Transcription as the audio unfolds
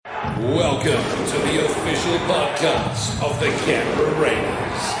Welcome to the official podcast of the Canberra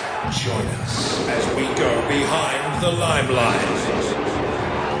Raiders. Join us as we go behind the limelight.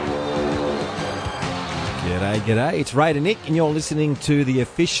 G'day. It's Raider Nick, and you're listening to the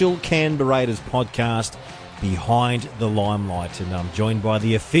official Canberra Raiders podcast, Behind the Limelight. And I'm joined by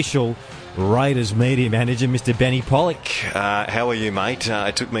the official Raiders media manager, Mr. Benny Pollock. How are you, mate?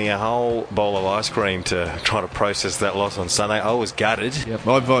 It took me a whole bowl of ice cream to try to process that loss on Sunday. I was gutted. Yep,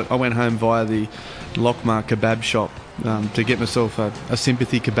 I went home via the Lockmar kebab shop to get myself a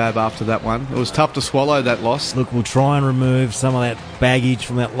sympathy kebab after that one. It was tough to swallow, that loss. Look, we'll try and remove some of that baggage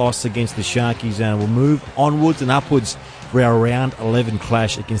from that loss against the Sharkies, and we'll move onwards and upwards for our round 11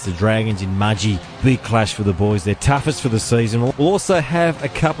 clash against the Dragons in Mudgee. Big clash for the boys. They're toughest for the season. We'll also have a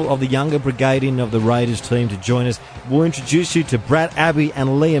couple of the younger brigade in of the Raiders team to join us. We'll introduce you to Brad Abbey and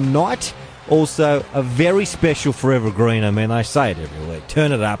Liam Knight. Also, a very special Forever Green. I mean, I say it every week.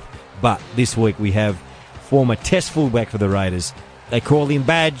 Turn it up. But this week we have former Test fullback for the Raiders. They call him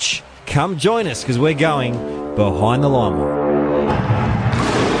Badge. Come join us because we're going behind the limelight.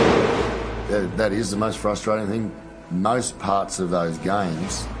 That is the most frustrating thing. Most parts of those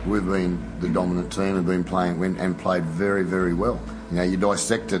games, we've been the dominant team and been playing and played very, very well. You know, you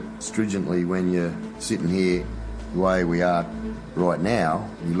dissect it stringently when you're sitting here the way we are right now.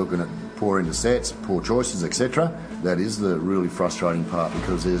 You're looking at poor intersets, poor choices, etc. That is the really frustrating part,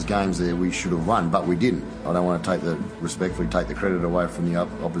 because there's games there we should have won, but we didn't. I don't want to respectfully take the credit away from the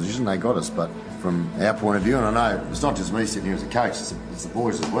opposition. They got us, but from our point of view, and I know it's not just me sitting here as a coach, it's the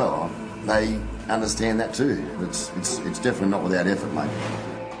boys as well. They understand that too. It's definitely not without effort, mate.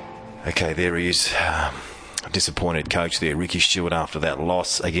 Okay, there he is. Disappointed coach there, Ricky Stewart, after that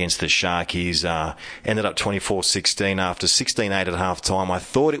loss against the Sharkies. Ended up 24-16 after 16-8 at half time. I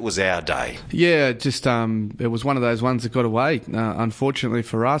thought it was our day. Yeah, just it was one of those ones that got away, unfortunately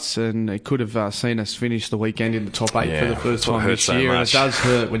for us, and it could have seen us finish the weekend in the top 8 for the first time this year. And it does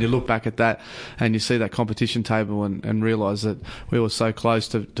hurt when you look back at that and you see that competition table and realise that we were so close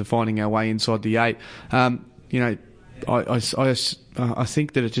to finding our way inside the 8. I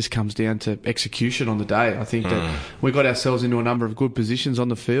think that it just comes down to execution on the day. I think that we got ourselves into a number of good positions on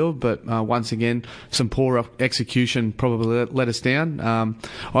the field, but once again, some poor execution probably let us down. I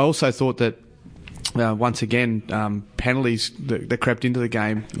also thought that once again, penalties that crept into the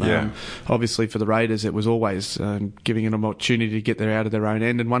game. Obviously, for the Raiders, it was always giving them an opportunity to get there out of their own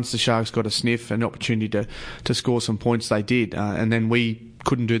end. And once the Sharks got a sniff, an opportunity to score some points, they did. And then we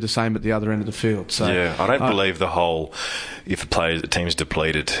couldn't do the same at the other end of the field. So yeah, I don't believe the whole, if a team's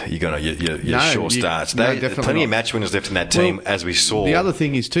depleted, you're going to your short starts. There's plenty of match winners left in that team, as we saw. The other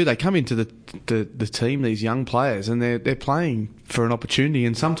thing is too, they come into the team, these young players, and they're playing for an opportunity,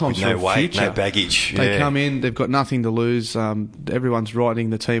 and sometimes with no for a weight, future. no baggage. They come in, they've got nothing to lose. Everyone's writing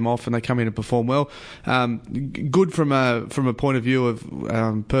the team off, and they come in and perform well. Good from a point of view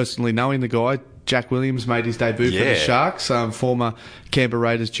of personally knowing the guy. Jack Williams made his debut for the Sharks, former Canberra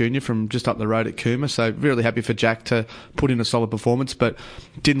Raiders junior from just up the road at Cooma. So really happy for Jack to put in a solid performance, but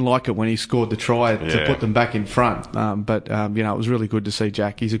didn't like it when he scored the try to put them back in front. But it was really good to see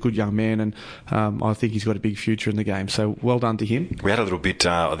Jack. He's a good young man, and I think he's got a big future in the game. So well done to him. We had a little bit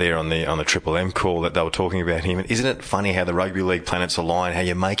there on the Triple M call that they were talking about him. Isn't it funny how the rugby league planets align? How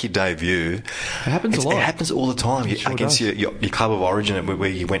you make your debut? It happens a lot. It happens all the time. Against your club of origin, where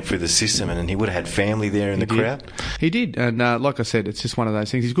you went through the system, and he would have had family there in the crowd. He did, and like I said, it's just one of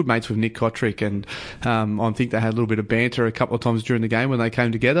those things. He's good mates with Nick Kotrick, and I think they had a little bit of banter a couple of times during the game when they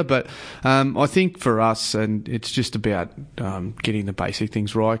came together. But I think for us, and it's just about getting the basic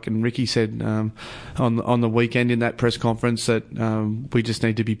things right. And Ricky said on the weekend in that press conference that we just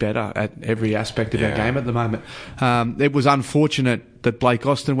need to be better at every aspect of our game at the moment. It was unfortunate that Blake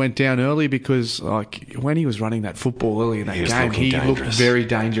Austin went down early, because when he was running that football early in that game, he looked very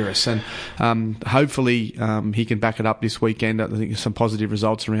dangerous, and hopefully he can back it up this weekend. I think there's some positive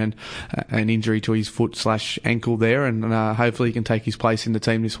results around an injury to his foot/ankle there, and hopefully he can take his place in the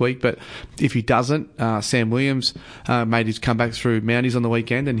team this week. But if he doesn't, Sam Williams made his comeback through Mounties on the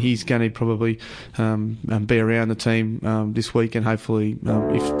weekend, and he's going to probably be around the team this week, and hopefully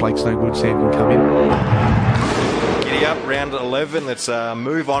if Blake's no good, Sam can come in. Up round 11. Let's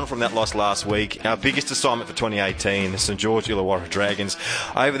move on from that loss last week. Our biggest assignment for 2018, the St George Illawarra Dragons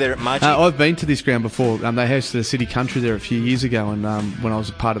over there at Mudgee. I've been to this ground before. They hosted a city country there a few years ago, and when I was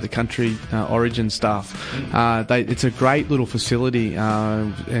a part of the country origin staff, it's a great little facility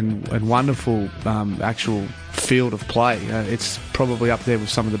and wonderful actual field of play. It's probably up there with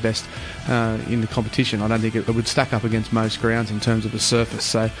some of the best in the competition. I don't think it would stack up against most grounds in terms of the surface.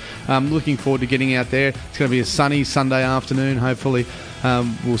 So looking forward to getting out there. It's going to be a sunny Sunday afternoon. Hopefully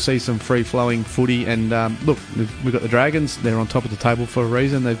we'll see some free-flowing footy. And look, we've got the Dragons. They're on top of the table for a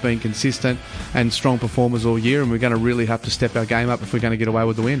reason. They've been consistent and strong performers all year, and we're going to really have to step our game up if we're going to get away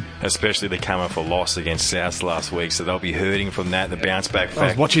with the win. Especially they came off a loss against South last week, so they'll be hurting from that, the bounce-back I was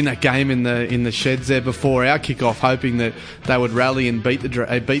fact. watching that game in the sheds there before our kick-off, hoping that they would rally and beat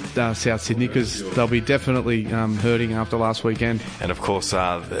South Sydney, because they'll be definitely hurting after last weekend. And of course,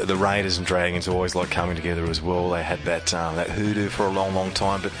 the Raiders and Dragons always like coming together as well. They had that hoodoo for a long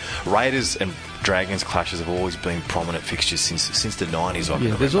time, but Raiders and Dragons clashes have always been prominent fixtures since the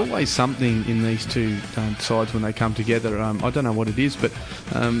 90s. There's always something in these two sides when they come together. I don't know what it is, but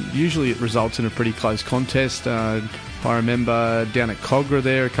usually it results in a pretty close contest. I remember down at Cogra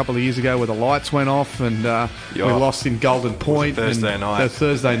there a couple of years ago where the lights went off and we lost in Golden Point. Thursday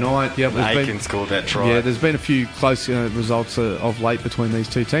night. Yep, Aiken scored that try. Yeah, there's been a few close results of late between these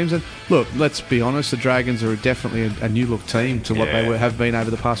two teams. And look, let's be honest, the Dragons are definitely a new-look team to what they have been over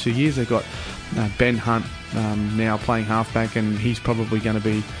the past few years. They've got Ben Hunt now playing halfback, and he's probably going to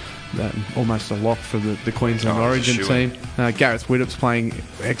be almost a lock for the Queensland Origin team. Gareth Widdop's playing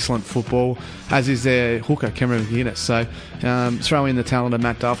excellent football, as is their hooker, Cameron McGuinness. So throw in the talent of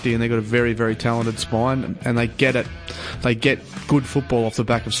Matt Duffy, and they've got a very, very talented spine, and they get it. They get good football off the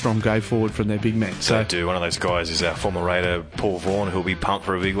back of strong go forward from their big men. So they do. One of those guys is our former Raider, Paul Vaughan, who'll be pumped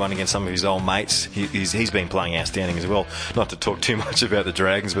for a big one against some of his old mates. He's been playing outstanding as well. Not to talk too much about the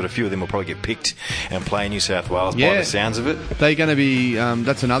Dragons, but a few of them will probably get picked and play in New South Wales by the sounds of it. They're going to be.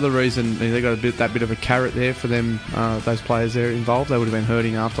 That's another reason they've got that bit of a carrot there for them. Those players there involved, they would have been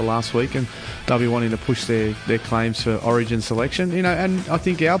hurting after last week, and they'll be wanting to push their claims for Origin selection. And I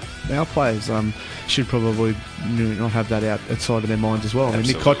think our players should probably not have that outside of their minds as well. I mean,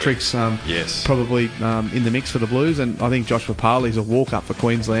 Nick Kotrick's probably in the mix for the Blues, and I think Josh Papali's a walk-up for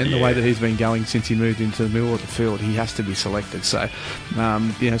Queensland. The way that he's been going since he moved into the middle of the field, he has to be selected. So,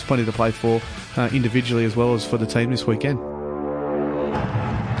 there's plenty to play for individually as well as for the team this weekend.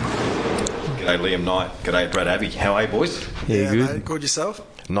 G'day Liam Knight. G'day Brad Abbey. How are you, boys? Yeah, good. Mate, good yourself?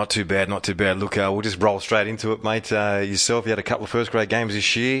 Not too bad. Look, we'll just roll straight into it, mate. Yourself, you had a couple of first-grade games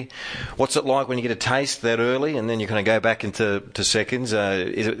this year. What's it like when you get a taste that early and then you kind of go back into seconds?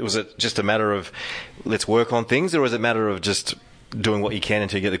 Was it just a matter of let's work on things, or was it a matter of just doing what you can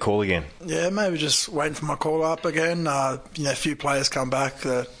until you get the call again? Yeah, maybe just waiting for my call up again. A few players come back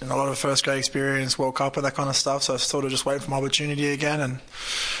that a lot of first-grade experience, World Cup and that kind of stuff, so I was sort of just waiting for my opportunity again and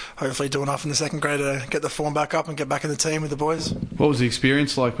hopefully do enough in the second grade to get the form back up and get back in the team with the boys. What was the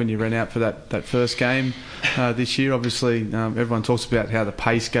experience like when you ran out for that first game this year? Obviously, everyone talks about how the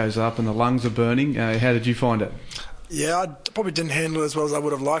pace goes up and the lungs are burning. How did you find it? Yeah, I probably didn't handle it as well as I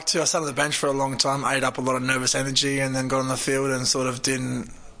would have liked to. I sat on the bench for a long time, ate up a lot of nervous energy, and then got on the field and sort of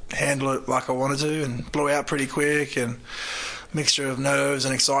didn't handle it like I wanted to, and blew out pretty quick, and mixture of nerves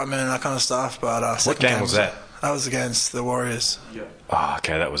and excitement and that kind of stuff. But what game was that? That was against the Warriors. Yeah. Oh,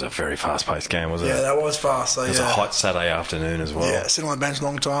 okay, that was a very fast-paced game, wasn't it? Yeah, that was fast. So, it was a hot Saturday afternoon as well. Yeah, sitting on the bench a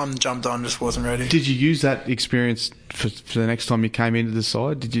long time, jumped on, just wasn't ready. Did you use that experience for the next time you came into the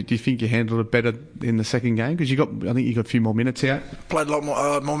side? Do you think you handled it better in the second game? Because I think you got a few more minutes out. Played a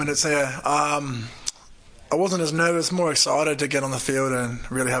lot more minutes here. I wasn't as nervous, more excited to get on the field and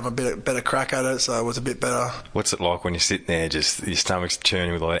really have a bit better crack at it, so it was a bit better. What's it like when you're sitting there, just your stomach's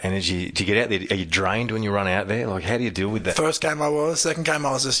churning with a lot of energy? Do you get out there, are you drained when you run out there? Like, how do you deal with that? First game I was. Second game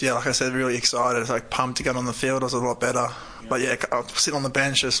I was just, like I said, really excited, like pumped to get on the field. I was a lot better. But yeah, I was sitting on the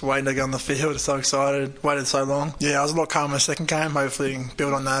bench just waiting to get on the field. So excited, waited so long. Yeah, I was a lot calmer in the second game. Hopefully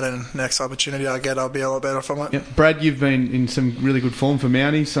build on that, and next opportunity I get, I'll be a lot better from it. Yep. Brad, you've been in some really good form for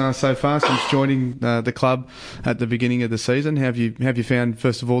Mounties so far since joining the club at the beginning of the season. Have you found,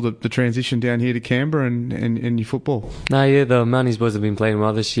 first of all, the transition down here to Canberra and your football? No, yeah, the Mounties boys have been playing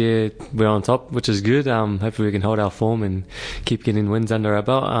well this year. We're on top, which is good. Hopefully we can hold our form and keep getting wins under our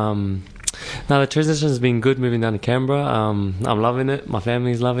belt. No, the transition's been good moving down to Canberra. I'm loving it. My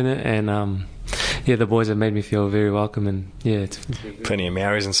family's loving it, and the boys have made me feel very welcome. And it's plenty of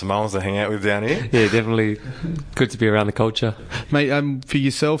Maoris and Samoans to hang out with down here. Yeah, definitely good to be around the culture, mate. For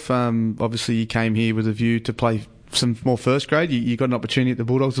yourself, obviously you came here with a view to play some more first grade. You got an opportunity at the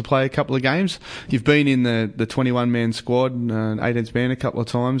Bulldogs to play a couple of games. You've been in the 21-man squad, 18th man a couple of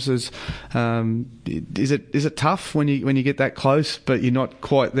times. Is it tough when you get that close, but you're not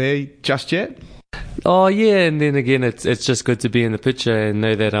quite there just yet? Oh yeah, and then again, it's just good to be in the picture and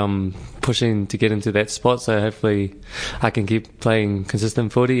know that I'm pushing to get into that spot. So hopefully, I can keep playing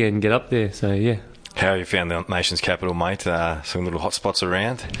consistent footy and get up there. So yeah. How have you found the nation's capital, mate? Some little hot spots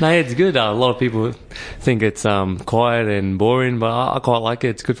around? No, it's good. A lot of people think it's quiet and boring, but I quite like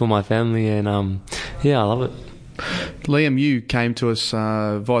it. It's good for my family, and I love it. Liam, you came to us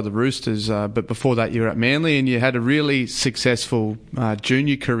via the Roosters, but before that you were at Manly, and you had a really successful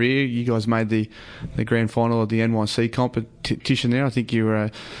junior career. You guys made the grand final of the NYC competition there. I think you were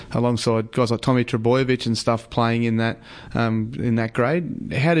alongside guys like Tommy Trebojevic and stuff playing in that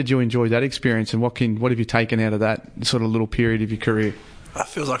grade. How did you enjoy that experience, and what have you taken out of that sort of little period of your career? That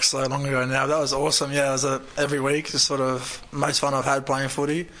feels like so long ago now. That was awesome. Yeah, it was every week, just sort of most fun I've had playing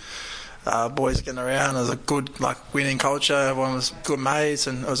footy. Boys getting around. It was a good winning culture. Everyone was good mates,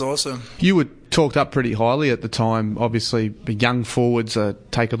 and it was awesome. You were talked up pretty highly at the time. Obviously, young forwards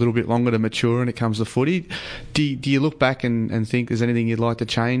take a little bit longer to mature when it comes to footy. Do you look back and think there's anything you'd like to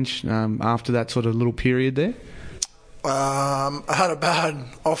change after that sort of little period there? I had a bad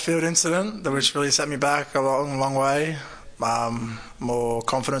off-field incident which really set me back a long way. More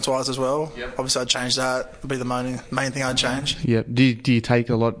confidence-wise as well. Yep. Obviously, I'd change that. It'd be the main thing I'd change. Yep. Do you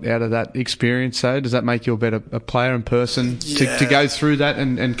take a lot out of that experience, though? Does that make you a better player and person to go through that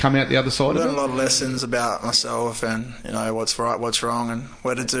and come out the other side of it? I learned a lot of lessons about myself and, what's right, what's wrong, and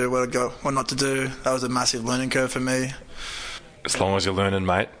where to do, where to go, what not to do. That was a massive learning curve for me. As long as you're learning,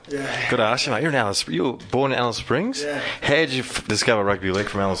 mate. Yeah. Got to ask you, mate. You were born in Alice Springs? Yeah. How did you discover rugby league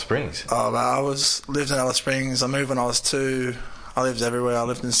from Alice Springs? Oh, I lived in Alice Springs. I moved when I was 2. I lived everywhere. I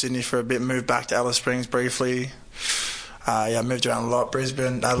lived in Sydney for a bit, moved back to Alice Springs briefly. I moved around a lot.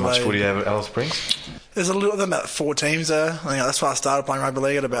 Brisbane, Adelaide. Much footy over at Alice Springs? There's about 4 teams there. I think that's why I started playing rugby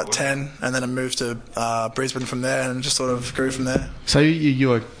league at about 10, and then I moved to Brisbane from there and just sort of grew from there. So you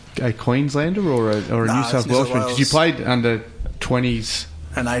were a Queenslander or a New South Welshman? Because you played under 20s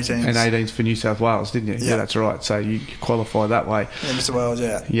and 18s. And 18s for New South Wales, didn't you? Yep. Yeah, that's right. So you qualify that way. Yeah, Mr. Wales,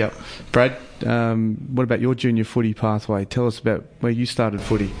 yeah. Yep. Brad, what about your junior footy pathway? Tell us about where you started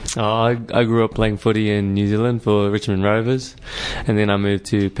footy. I grew up playing footy in New Zealand for Richmond Rovers, and then I moved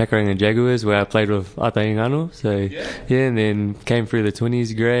to Pakuranga Jaguars where I played with Ataingano. So yeah, and then came through the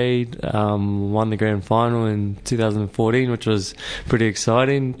 20s grade, won the grand final in 2014, which was pretty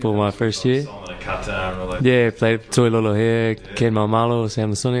exciting for my first year. Yeah, played Toilolo here, Ken Maumalo,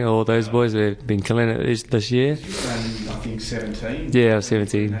 Sam Lasoni, all those boys. We've been killing it this year. I think 17. Yeah, I was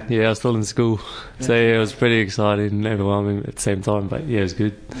 17. Yeah, I was still in school. So yeah, it was pretty exciting and overwhelming at the same time, but yeah, it was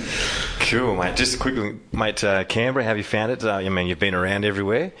good. Cool, mate. Just quickly, mate, Canberra, have you found it? I mean, you've been around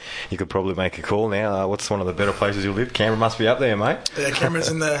everywhere. You could probably make a call now. What's one of the better places you live? Canberra must be up there, mate. Yeah, Canberra's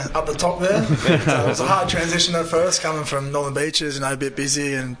up the top there. It was a hard transition at first, coming from Northern Beaches, a bit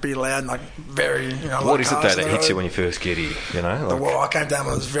busy and pretty loud and very, What is it though that hits you when you first get here? Well, I came down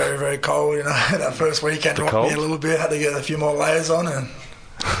when it was very, very cold. That first weekend rocked me a little bit. Had to get a few more layers on and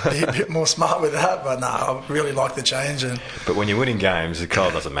be a bit more smart with that. But no, I really like the change. But when you're winning games, the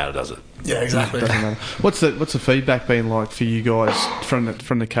cold doesn't matter, does it? Yeah, exactly. Doesn't matter. What's the feedback been like for you guys from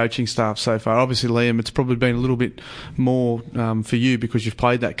the coaching staff so far? Obviously, Liam, it's probably been a little bit more for you because you've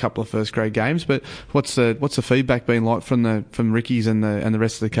played that couple of first grade games. But what's the feedback been like from Ricky's and the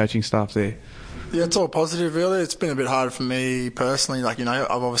rest of the coaching staff there? Yeah, it's all positive, really. It's been a bit hard for me personally. I'm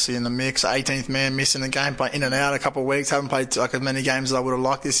obviously in the mix, 18th man, missing a game, playing in and out a couple of weeks. Haven't played as many games as I would have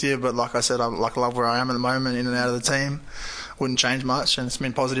liked this year, but like I said, I love where I am at the moment, in and out of the team. Wouldn't change much, and it's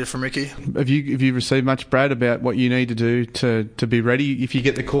been positive from Ricky. Have you received much, Brad, about what you need to do to be ready if you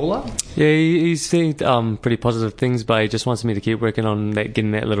get the call up? Yeah, he's saying pretty positive things, but he just wants me to keep working on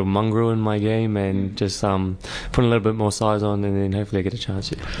getting that little mongrel in my game and just putting a little bit more size on, and then hopefully I get a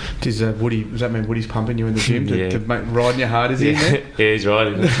chance. Yeah. Does that mean Woody's pumping you in the gym to make riding you hard? Is he in there? Yeah, he's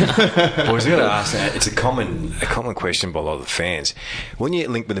riding. Boys, I've got to ask that. It's a common question by a lot of the fans. When you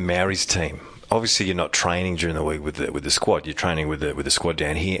link with the Maoris team, obviously you're not training during the week with the squad. You're training with the squad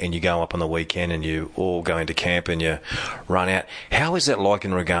down here, and you go up on the weekend and you all go into camp and you run out. How is that like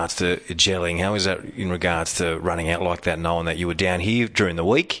in regards to gelling? How is that in regards to running out like that, knowing that you were down here during the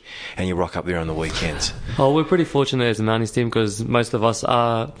week and you rock up there on the weekends? Oh, we're pretty fortunate as a Mounties team because most of us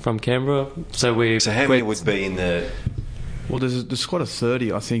are from Canberra. So how many would be in the... Well, there's a squad of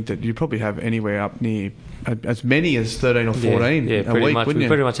 30, I think, that you probably have anywhere up near as many as 13 or 14 a week, wouldn't you? We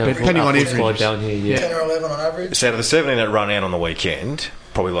pretty much have depending on squad down here. Yeah. 10 or 11 on average. So out of the 17 that run out on the weekend,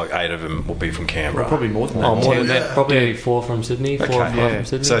 probably like 8 of them will be from Canberra. Well, probably more than that. Oh, more than that. Probably 4 from Sydney, 4 or 5 from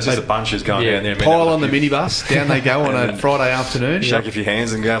Sydney. So it's just a bunches going down there. Pile on the minibus, down they go on a Friday afternoon. Shake a few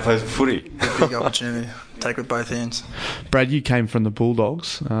hands and go and play some footy. Big opportunity. Take with both hands. Brad, you came from the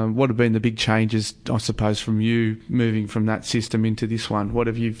Bulldogs. What have been the big changes, I suppose, from you moving from that system into this one? What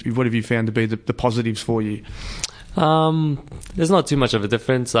have you found to be the positives for you? There's not too much of a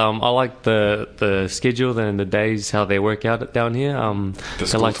difference. I like the schedule and the days how they work out down here. The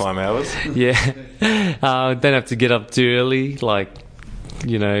school time hours. Yeah, don't have to get up too early. Like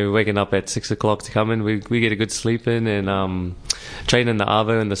waking up at 6 o'clock to come in, we get a good sleep in, and train in the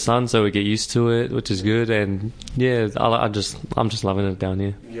arvo in the sun, so we get used to it, which is good. And yeah, I'm just loving it down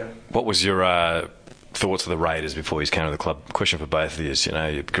here. Yeah. What was your thoughts of the Raiders before you came to the club? Question for both of you.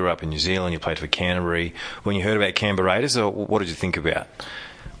 You grew up in New Zealand, you played for Canterbury. When you heard about Canberra Raiders, what did you think about?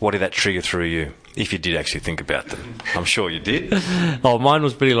 What did that trigger through you? If you did actually think about them. I'm sure you did. Oh, mine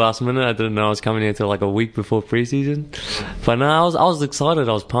was pretty last minute. I didn't know I was coming here until like a week before pre-season. But no, I was excited.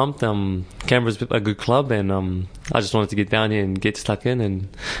 I was pumped. Canberra's a good club, and I just wanted to get down here and get stuck in, and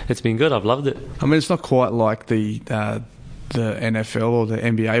it's been good. I've loved it. I mean, it's not quite like the NFL or the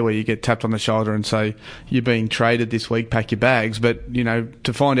NBA where you get tapped on the shoulder and say you're being traded this week, pack your bags. But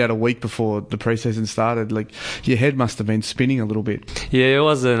to find out a week before the preseason started, like, your head must have been spinning a little bit. Yeah, it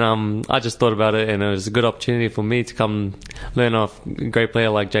was, and I just thought about it, and it was a good opportunity for me to come learn off a great player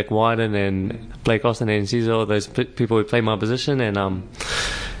like Jack Wyden and Blake Austin and Cizo, those people who play my position, and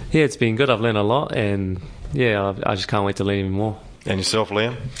yeah, it's been good. I've learned a lot, and yeah, I just can't wait to learn even more. And yourself,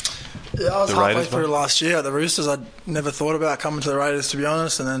 Liam? Yeah, I was halfway through last year at the Roosters. I'd never thought about coming to the Raiders, to be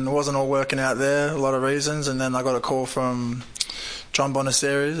honest, and then it wasn't all working out there, a lot of reasons, and then I got a call from John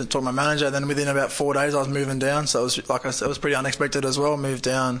Bonasseries and talked to my manager, and then within about 4 days I was moving down, so it was, like I said, it was pretty unexpected as well. Moved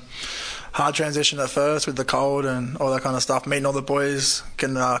down, hard transition at first with the cold and all that kind of stuff, meeting all the boys,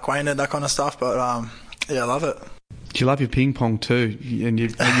 getting acquainted, that kind of stuff, but yeah, I love it. You love your ping pong too, and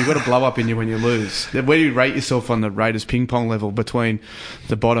you've got a blow up in you when you lose. Where do you rate yourself on the Raiders ping pong level between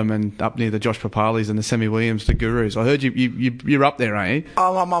the bottom and up near the Josh Papalis and the Sammy Williams, the Gurus? I heard you're up there, ain't you?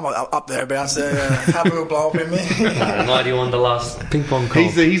 I'm up there, bounce there. Yeah. Have a little blow up in me. Night you won the last ping pong call.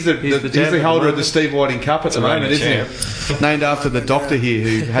 He's the holder of the Steve Whiting Cup at the moment, isn't he? Named after the doctor here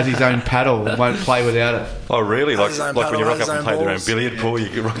who has his own paddle and won't play without it. Oh, really? Like when you rock up and play their own billiard pool, you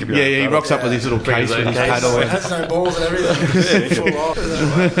can rock up your own he rocks up with his little case with his paddle. It has no balls and everything.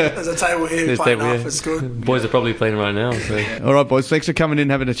 There's a table here playing off. It's good. Boys are probably playing right now. So. All right, boys. Thanks for coming in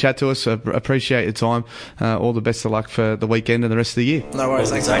and having a chat to us. Appreciate your time. All the best of luck for the weekend and the rest of the year. No worries.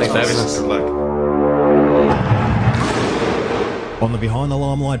 Thanks for having us. Good luck. On the Behind the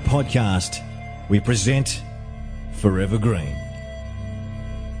Limelight podcast, we present Forever Green.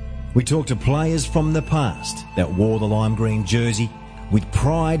 We talk to players from the past that wore the lime green jersey with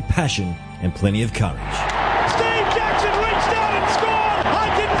pride, passion, and plenty of courage. Steve Jackson reached out and scored.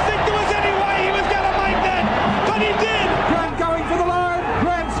 I didn't think there was any way he was going to make that, but he did. Grant going for the line.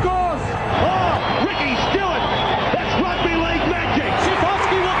 Grant scores. Oh, Ricky Stewart. That's rugby league magic.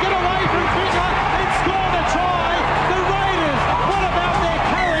 Schifowski will get away from Fisher and score the try. The Raiders, what about their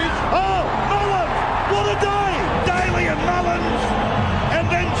courage? Oh, Mullins. What a day. Daly and Mullins. And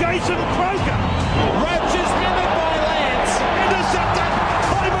then Jason Croker. Roach is hammered by Lance. Intercepted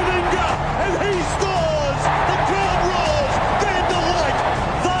by Meninga. And he scores. The crowd roars. Their delight.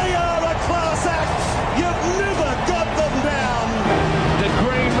 They are a class act. You've never got them down. The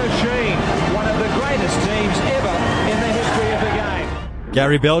Green Machine. One of the greatest teams ever in the history of the game.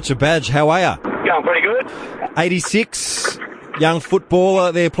 Gary Belcher, Badge, how are you? Going pretty good. 86, young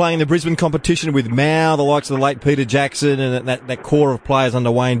footballer there playing the Brisbane competition with Mao, the likes of the late Peter Jackson and that core of players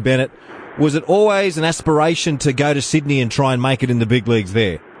under Wayne Bennett. Was it always an aspiration to go to Sydney and try and make it in the big leagues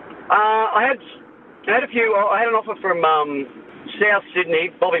there? I had a few. I had an offer from South Sydney.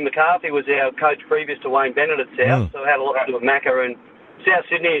 Bobby McCarthy was our coach previous to Wayne Bennett at South, so I had a lot to do with Macca, and South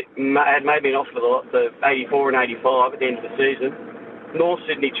Sydney had made me an offer for the 84 and 85 at the end of the season. North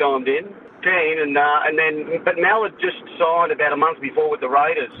Sydney chimed in, but Mal had just signed about a month before with the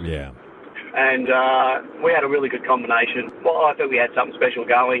Raiders. Yeah. And we had a really good combination. Well, I thought we had something special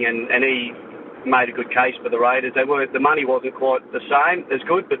going, and he made a good case for the Raiders. The money wasn't quite the same as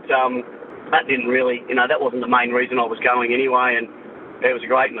good, but that didn't really, that wasn't the main reason I was going anyway, and it was a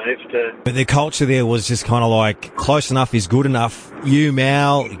great move to... But the culture there was just kind of like, close enough is good enough. You,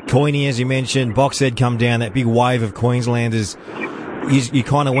 Mal, Coiney, as you mentioned, Boxhead come down, that big wave of Queenslanders. You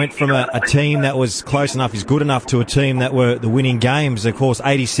kind of went from a team that was close enough is good enough to a team that were the winning games. Of course,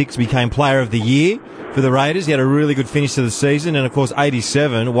 86 became Player of the Year for the Raiders. He had a really good finish to the season. And, of course,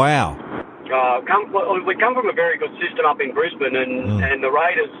 87, wow. We come from a very good system up in Brisbane, and the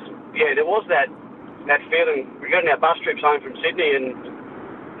Raiders, there was that feeling. We got on our bus trips home from Sydney,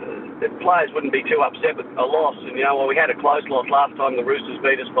 and the players wouldn't be too upset with a loss. And, we had a close loss last time. The Roosters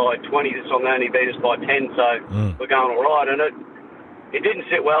beat us by 20. This time they only beat us by 10, so we're going all right. And it didn't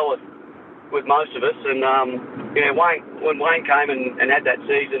sit well with most of us, and when Wayne came and had that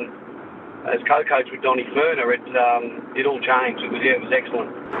season as co-coach with Donnie Furner, it all changed. It was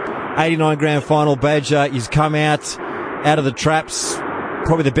excellent. 89 grand final, Badger. He's come out of the traps,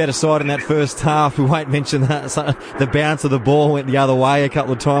 probably the better side in that first half. We won't mention that. The bounce of the ball went the other way a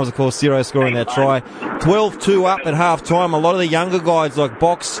couple of times. Of course, Ciro scoring that try. 12-2 up at half time. A lot of the younger guys like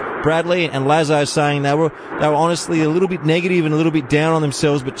Box, Bradley and Lazo saying they were honestly a little bit negative and a little bit down on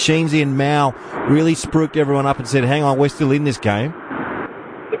themselves, but Sheensy and Mao really spruiked everyone up and said, hang on, we're still in this game.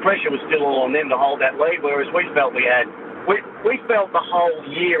 The pressure was still all on them to hold that lead, whereas we felt we felt the whole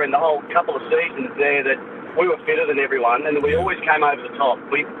year and the whole couple of seasons there that we were fitter than everyone and that we always came over the top.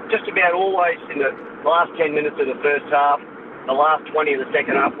 We just about always, in the last 10 minutes of the first half, the last 20 of the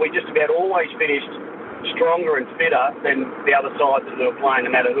second half, we just about always finished stronger and fitter than the other sides that we were playing,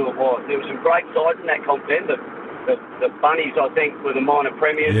 no matter who it was. There were some great sides in that comp then. The Bunnies, I think, were the minor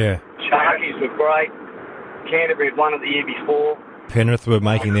premiers. Yeah. Sharkies were great. Canterbury had won it the year before. Penrith were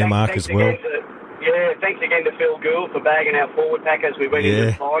making their mark as well. Thanks again to Phil Gould for bagging our forward pack as we went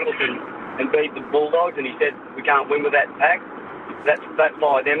into the finals and beat the Bulldogs, and he said we can't win with that pack. That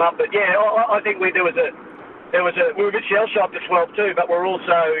fired them up. But yeah, I think we were a bit shell-shocked at 12-2, but we're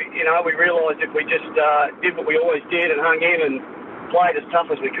also, we realised if we just did what we always did and hung in and played as tough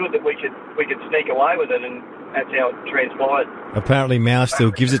as we could, that we could sneak away with it, and that's how it transpired. Apparently Mao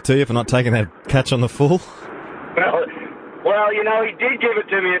still gives it to you for not taking that catch on the full. Well, he did give it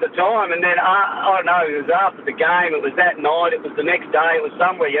to me at the time, and then, I don't know, it was after the game, it was that night, it was the next day, it was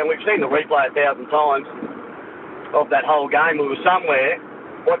somewhere, and we've seen the replay 1,000 times of that whole game. We were somewhere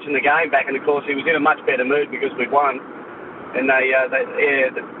watching the game back, and of course he was in a much better mood because we'd won. And they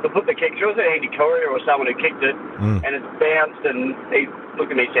put the kick through. It was Andy Courier or someone who kicked it, and it bounced, and he looked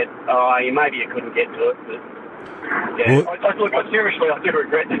at me and said, maybe you couldn't get to it. But, yeah, seriously, I do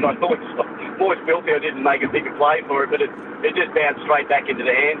regret that. I thought Boyce Bilty, I didn't make a bigger play for it, but it just bounced straight back into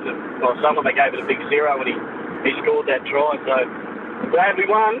the hands of someone. They gave it a big 0 when he scored that try. So glad we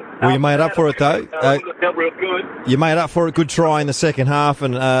won. Well, you made up for it, though. It felt real good. You made up for it. Good try in the second half,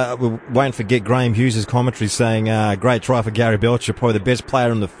 and we won't forget Graham Hughes' commentary saying, great try for Gary Belcher, probably the best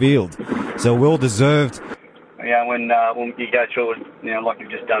player on the field. So well-deserved. Yeah, when you go through it, like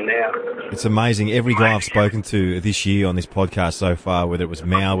you've just done now. It's amazing. Every guy I've spoken to this year on this podcast so far, whether it was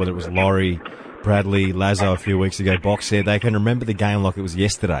Mao, whether it was Laurie, Bradley, Lazo a few weeks ago, Box said they can remember the game like it was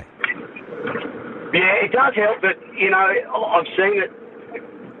yesterday. Yeah, it does help that, I've seen it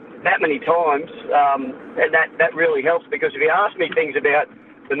that many times, and that really helps, because if you ask me things about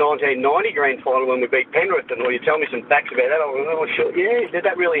the 1990 grand final when we beat Penrith, or you tell me some facts about that, I'll go, oh, sure, yeah, did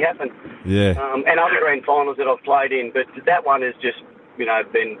that really happen? Yeah. And other grand finals that I've played in, but that one has just,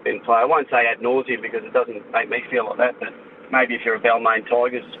 been played. I won't say ad nauseum because it doesn't make me feel like that, but maybe if you're a Balmain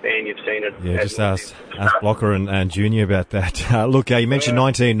Tigers fan, you've seen it. Yeah, just ask Blocker and Junior about that. Look, you mentioned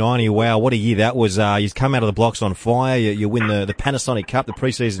 1990. Wow, what a year that was. You come out of the blocks on fire. You win the Panasonic Cup, the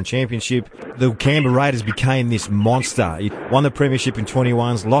pre-season championship. The Canberra Raiders became this monster. You won the premiership in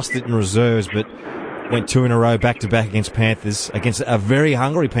 21s, lost it in reserves, but went 2 in a row back-to-back against Panthers, against a very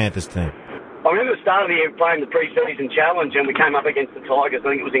hungry Panthers team. I remember the start of the year playing the pre-season challenge, and we came up against the Tigers. I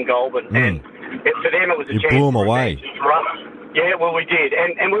think it was in Goulburn. And for them, it was a chance. You blew them away. Yeah, well, we did.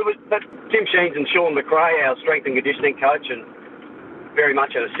 But Tim Sheens and Sean McRae, our strength and conditioning coach, and very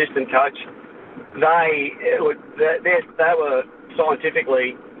much an assistant coach, they were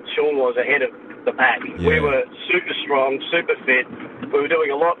scientifically, Sean was ahead of the pack. Yeah. We were super strong, super fit. We were doing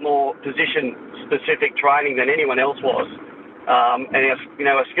a lot more position-specific training than anyone else was. And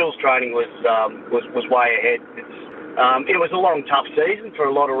our skills training was way ahead. It was a long, tough season for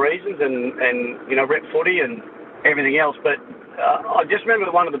a lot of reasons, and rep footy and everything else. But I just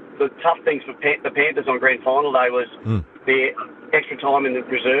remember one of the tough things for the Panthers on grand final day was the extra time in the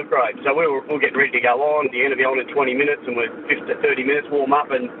reserve grade. So we were getting ready to go on. The end of the on in 20 minutes, and we're 30 minutes warm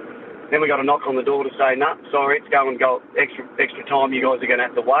up, and then we got a knock on the door to say, "No, sorry, it's go extra time. You guys are going to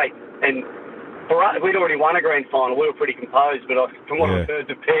have to wait." And for us, we'd already won a grand final. We were pretty composed, but from what I've heard,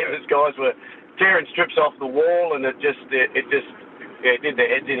 the Panthers guys were tearing strips off the wall, and it did their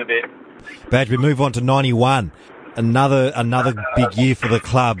heads in a bit. Badge, we move on to 91. Another big year for the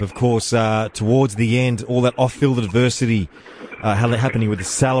club, of course. Towards the end, all that off-field adversity happening with the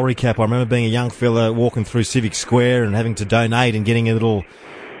salary cap. I remember being a young fella walking through Civic Square and having to donate and getting a little,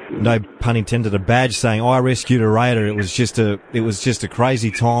 no pun intended, a badge saying I rescued a Raider. It was just a crazy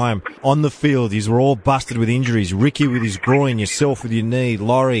time on the field. Yous were all busted with injuries. Ricky with his groin, yourself with your knee,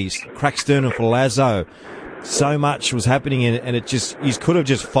 Laurie's cracked sternum for Lazo. So much was happening, and it just, you could have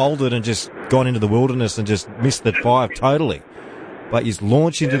just folded and just gone into the wilderness and just missed that 5 totally. But you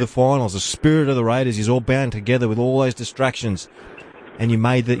launched into the finals, the spirit of the Raiders is all bound together with all those distractions, and you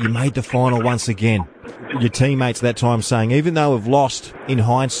made the final once again. Your teammates at that time saying, even though we've lost, in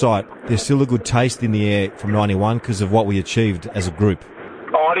hindsight, there's still a good taste in the air from 91 because of what we achieved as a group.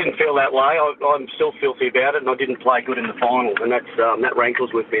 Oh, I didn't feel that way. I'm still filthy about it, and I didn't play good in the final, and that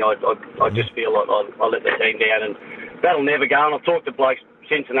rankles with me. I just feel like I let the team down, and that'll never go. And I've talked to blokes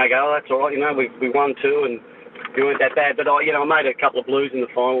since, and they go, "Oh, that's all right. You know, we won 2, and we weren't that bad." But I made a couple of blues in the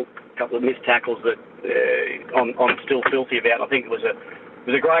final, a couple of missed tackles that I'm still filthy about. I think it was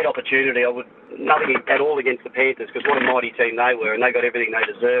a great opportunity. I would nothing at all against the Panthers, because what a mighty team they were, and they got everything they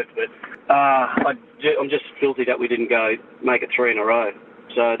deserved. But I'm just filthy that we didn't go make it 3 in a row.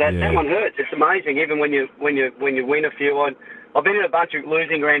 So that one hurts. It's amazing, even when you win a few. I've been in a bunch of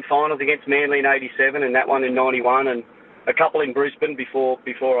losing grand finals against Manly in '87 and that one in '91, and a couple in Brisbane before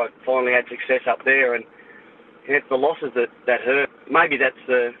I finally had success up there. And it's the losses that hurt. Maybe that's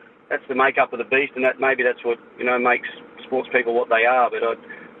the makeup of the beast, and maybe that's what makes sports people what they are. But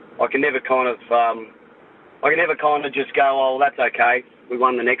I can never kind of just go, "Oh, that's okay. We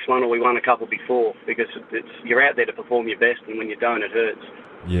won the next one, or we won a couple before," because you're out there to perform your best, and when you don't, it hurts.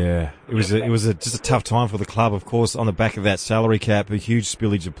 Yeah, it was just a tough time for the club, of course, on the back of that salary cap, a huge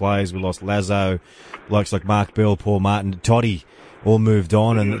spillage of players. We lost Lazo, blokes like Mark Bell, Paul Martin, Toddy, all moved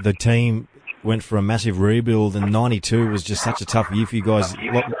on, and the team went for a massive rebuild, and 92 was just such a tough year for you guys.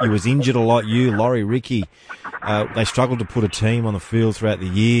 You was injured a lot, Laurie, Ricky. They struggled to put a team on the field throughout the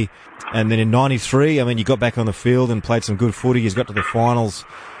year. And then in 93, you got back on the field and played some good footy. You got to the finals.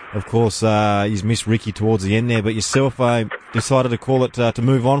 Of course, you missed Ricky towards the end there, but yourself decided to call it to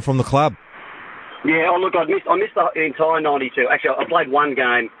move on from the club. Yeah, look, I missed the entire 92. Actually, I played one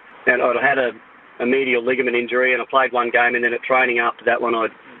game, and I had a medial ligament injury, and I played one game, and then at training after that one,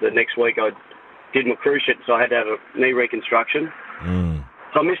 the next week I did my cruciate, so I had to have a knee reconstruction.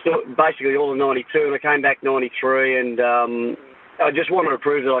 So I missed basically all of 92, and I came back 93, and I just wanted to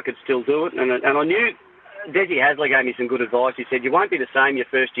prove that I could still do it. And I knew Desi Hasler gave me some good advice. He said, "You won't be the same your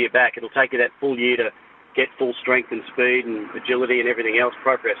first year back. It'll take you that full year to get full strength and speed and agility and everything else,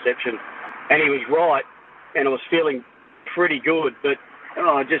 proprioception." And he was right, and I was feeling pretty good, but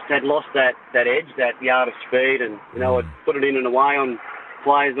I just had lost that edge, that yard of speed, and I'd put it in and away on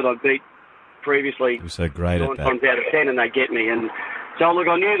players that I'd beat previously. You're so great at 9 that. times out of 10, and they get me. And so, look,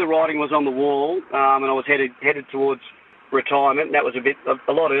 I knew the writing was on the wall, and I was headed towards retirement. That was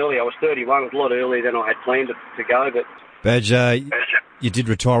a lot earlier. I was 31. It was a lot earlier than I had planned to go. But Badge, you did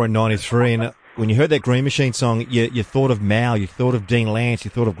retire in 93, and when you heard that Green Machine song, you thought of Mao, you thought of Dean Lance,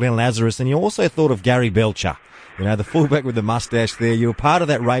 you thought of Glenn Lazarus, and you also thought of Gary Belcher. The fullback with the mustache there. You were part of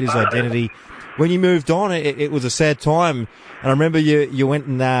that Raiders identity. When you moved on, it was a sad time. And I remember you went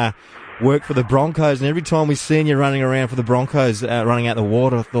and worked for the Broncos, and every time we seen you running around for the Broncos, running out the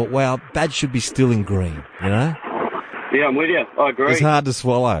water, I thought, wow, Badge should be still in green, Yeah, I'm with you. I agree. It's hard to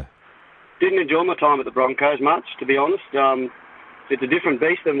swallow. Didn't enjoy my time at the Broncos much, to be honest. It's a different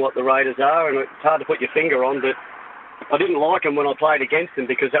beast than what the Raiders are, and it's hard to put your finger on, but I didn't like them when I played against them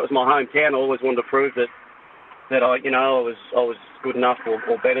because that was my hometown. I always wanted to prove that I was good enough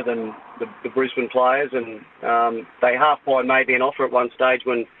or better than the Brisbane players, and they half-pie made me an offer at one stage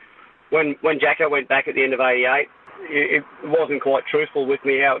when Jacko went back at the end of '88. It wasn't quite truthful with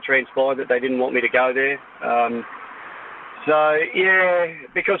me how it transpired that they didn't want me to go there. So, yeah,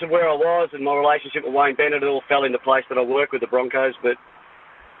 because of where I was and my relationship with Wayne Bennett, it all fell into place that I worked with the Broncos, but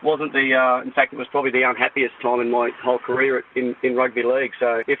wasn't in fact, it was probably the unhappiest time in my whole career in rugby league.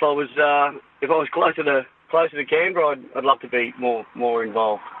 So if I was closer to Canberra, I'd love to be more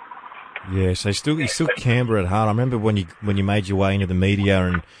involved. Yeah, so you're still Canberra at heart. I remember when you made your way into the media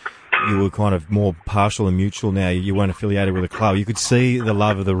and you were kind of more partial and mutual now. You weren't affiliated with a club. You could see the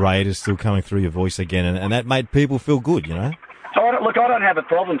love of the Raiders still coming through your voice again, and that made people feel good, So I don't have a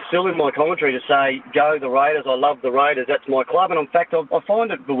problem still in my commentary to say, go the Raiders, I love the Raiders, that's my club. And in fact, I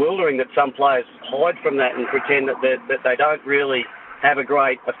find it bewildering that some players hide from that and pretend that they don't really have a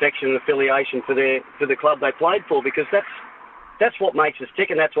great affection and affiliation for the club they played for, because that's what makes us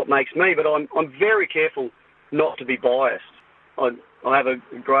tick and that's what makes me. But I'm very careful not to be biased. I have a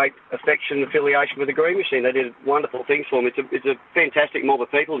great affection and affiliation with the Green Machine. They did wonderful things for me. It's a fantastic mob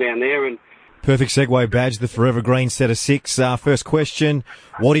of people down there. And perfect segue, Badge, the Forever Green set of 6. First question,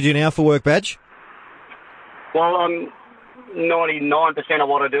 what do you do now for work, Badge? Well, 99% of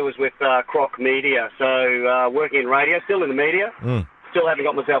what I do is with Croc Media. So working in radio, still in the media. Still haven't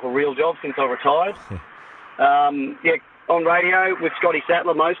got myself a real job since I retired. On radio with Scotty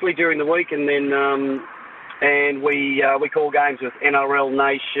Sattler mostly during the week, and then and we call games with NRL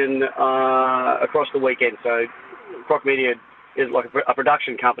Nation across the weekend. So Croc Media is like a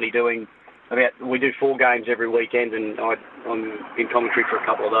production company we do 4 games every weekend, and I'm in commentary for a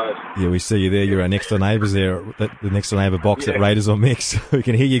couple of those. Yeah, we see you there. You're our next door neighbours there, the next door neighbour box at Raiders on Mix. We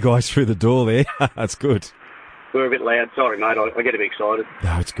can hear you guys through the door there. That's good. we're a bit loud. Sorry, mate. I get a bit excited.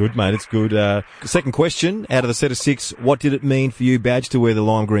 No, it's good, mate. It's good. Second question, out of the set of 6, what did it mean for you, Badge, to wear the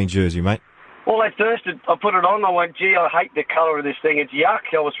lime green jersey, mate? Well, at first I put it on. I went, gee, I hate the colour of this thing. It's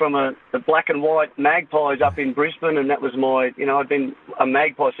yuck. I was from the black and white Magpies up in Brisbane, and that was my, I'd been a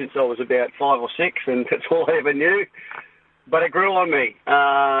Magpie since I was about 5 or 6, and that's all I ever knew. But it grew on me,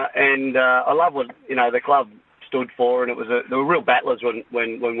 and I love what the club stood for, and they were real battlers when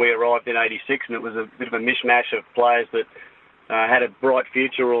we arrived in '86, and it was a bit of a mishmash of players that had a bright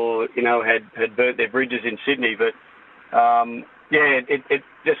future or had burnt their bridges in Sydney, but. I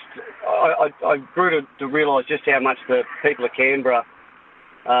grew to realise just how much the people of Canberra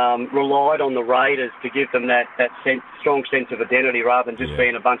relied on the Raiders to give them that strong sense of identity rather than just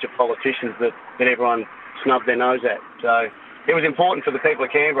being a bunch of politicians that everyone snubbed their nose at. So it was important for the people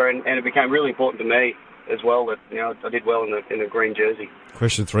of Canberra, and it became really important to me as well that I did well in the green jersey.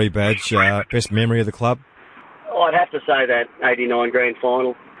 Question 3, Badge. Best memory of the club? I'd have to say that '89 grand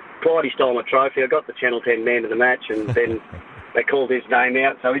final. Clyde stole my trophy. I got the Channel 10 man of the match, and then they called his name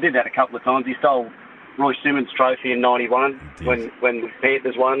out. So he did that a couple of times. He stole Roy Simmons' trophy in '91 when the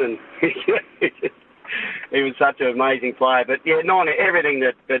Panthers won, and he was such an amazing player. But yeah, everything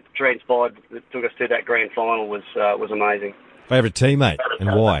that transpired that took us to that grand final was amazing. Favourite teammate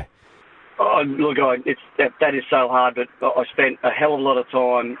and why? Oh, look, that is so hard. But I spent a hell of a lot of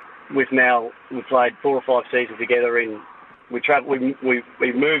time with Mal. We played 4 or 5 seasons together in. We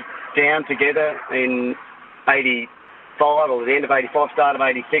moved down together in '85, or the end of '85, start of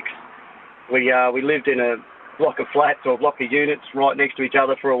 '86. We lived in a block of flats or a block of units right next to each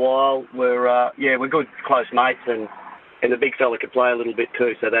other for a while. We're good, close mates, and the big fella could play a little bit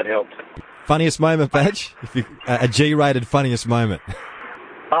too, so that helped. Funniest moment, Badge? A G-rated funniest moment.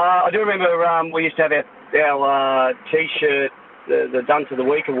 I do remember we used to have our T-shirt. The Done to the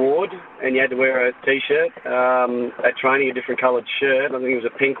Week award, and you had to wear a T-shirt at training, a different coloured shirt. I think it was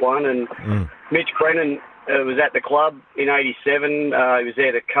a pink one. And Mitch Brennan was at the club in '87. He was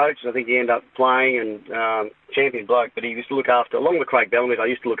there to coach. I think he ended up playing and champion bloke. But he used to look after, along with Craig Bellamy, I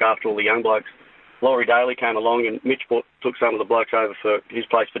used to look after all the young blokes. Laurie Daly came along, and Mitch took some of the blokes over for his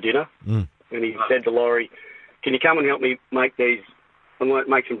place for dinner. And he said to Laurie, "Can you come and help me make these? I might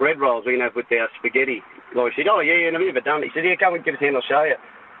make some bread rolls we're going to have with our spaghetti." Laurie said, "Oh, yeah, I've never done it." He said, "Yeah, come and give us a hand, I'll show you."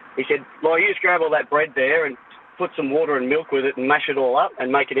 He said, "Laurie, you just grab all that bread there and put some water and milk with it and mash it all up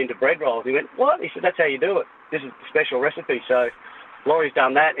and make it into bread rolls." He went, "What?" He said, "That's how you do it. This is a special recipe." So Laurie's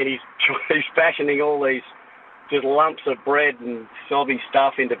done that, and he's fashioning all these just lumps of bread and sobby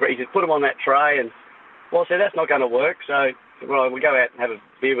stuff into bread. He said, "Put them on that tray." And, well, I said, "That's not going to work." So we go out and have a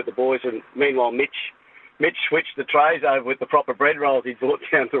beer with the boys, and meanwhile Mitch switched the trays over with the proper bread rolls he'd brought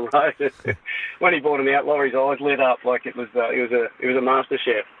down the road. When he brought them out, Laurie's eyes lit up like it was a master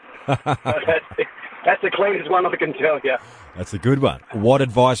chef. So that's the cleanest one I can tell you. That's a good one. What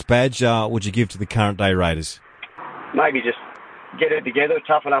advice, Badge, would you give to the current day Raiders? Maybe just get it together,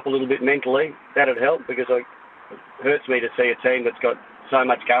 toughen up a little bit mentally. That'd help, because it hurts me to see a team that's got so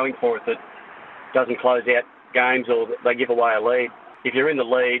much going for it that doesn't close out games or they give away a lead. If you're in the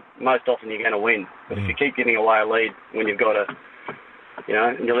lead, most often you're going to win. But if you keep giving away a lead when you've got and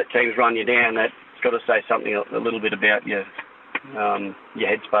you let teams run you down, that's got to say something a little bit about your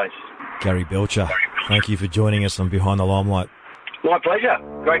headspace. Gary Belcher, thank you for joining us on Behind the Limelight. My pleasure.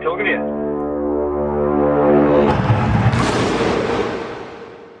 Great talking to you.